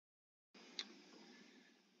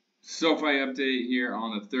SOFI update here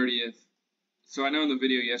on the 30th. So I know in the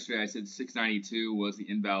video yesterday I said 692 was the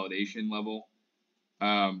invalidation level.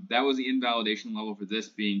 That was the invalidation level for this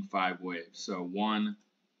being 5 waves. So 1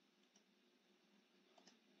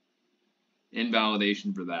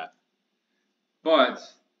 invalidation for that. But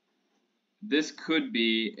this could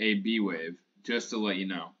be a B wave, just to let you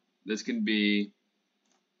know. This can be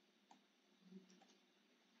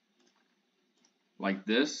like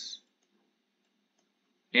this.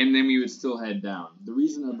 And then we would still head down. The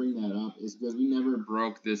reason I bring that up is because we never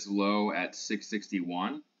broke this low at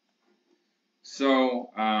 661.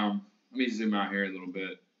 So let me zoom out here a little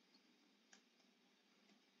bit.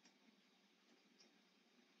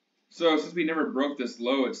 So since we never broke this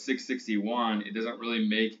low at 661, it doesn't really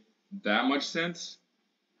make that much sense.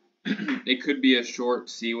 It could be a short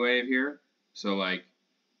C wave here. So like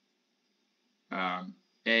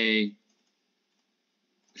a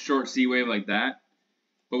short C wave like that.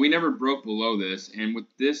 But we never broke below this, and with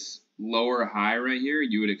this lower high right here,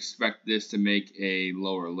 you would expect this to make a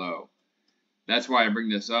lower low. That's why I bring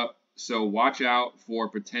this up. So watch out for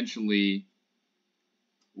potentially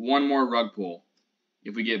one more rug pull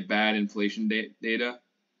if we get bad inflation data.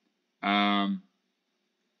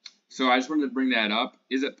 So I just wanted to bring that up.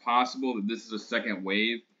 Is it possible that this is a second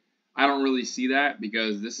wave? I don't really see that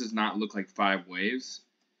because this does not look like 5 waves.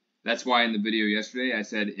 That's why in the video yesterday I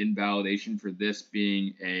said invalidation for this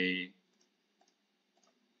being a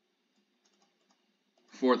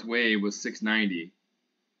 4th wave was 690.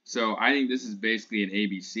 So I think this is basically an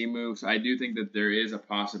ABC move. So I do think that there is a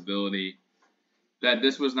possibility that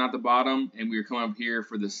this was not the bottom and we were coming up here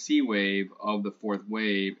for the C wave of the 4th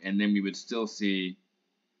wave, and then we would still see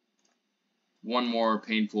one more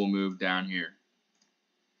painful move down here.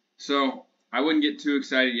 So I wouldn't get too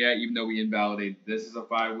excited yet, even though we invalidate this is a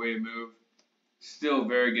 5 wave move. Still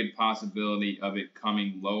very good possibility of it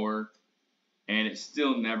coming lower, and it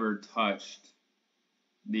still never touched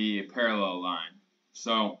the parallel line.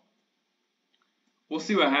 So we'll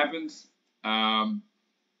see what happens.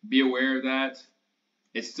 Be aware of that.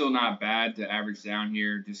 It's still not bad to average down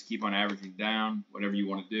here. Just keep on averaging down, whatever you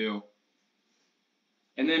want to do.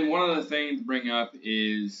 And then one other thing to bring up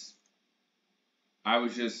is I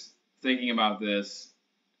was just thinking about this.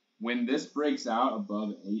 When this breaks out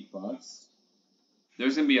above $8,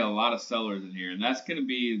 there's going to be a lot of sellers in here, and that's going to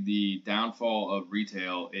be the downfall of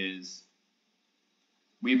retail. Is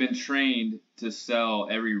we've been trained to sell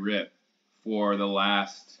every rip for the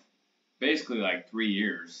last basically like 3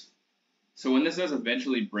 years. So when this does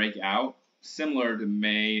eventually break out, similar to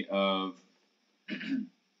May of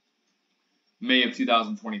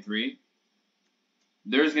 2023,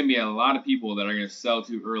 there's going to be a lot of people that are going to sell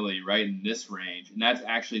too early right in this range, and that's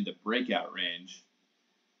actually the breakout range.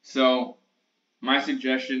 So my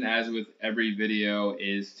suggestion, as with every video,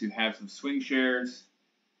 is to have some swing shares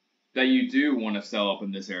that you do want to sell up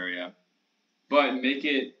in this area, but make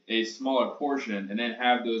it a smaller portion and then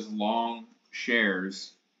have those long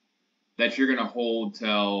shares that you're going to hold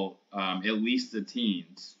till at least the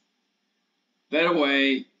teens. That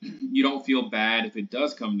way you don't feel bad if it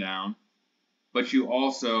does come down, but you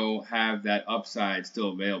also have that upside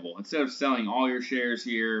still available. Instead of selling all your shares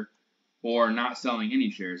here or not selling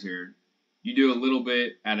any shares here, you do a little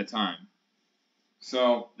bit at a time.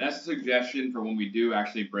 So that's a suggestion for when we do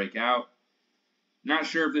actually break out. Not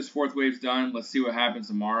sure if this 4th wave's done. Let's see what happens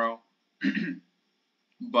tomorrow.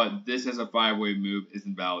 But this as a 5 wave move is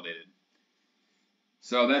invalidated.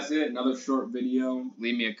 So that's it. Another short video.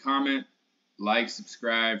 Leave me a comment. Like,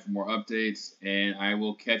 subscribe for more updates, and I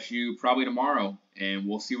will catch you probably tomorrow, and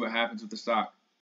we'll see what happens with the stock.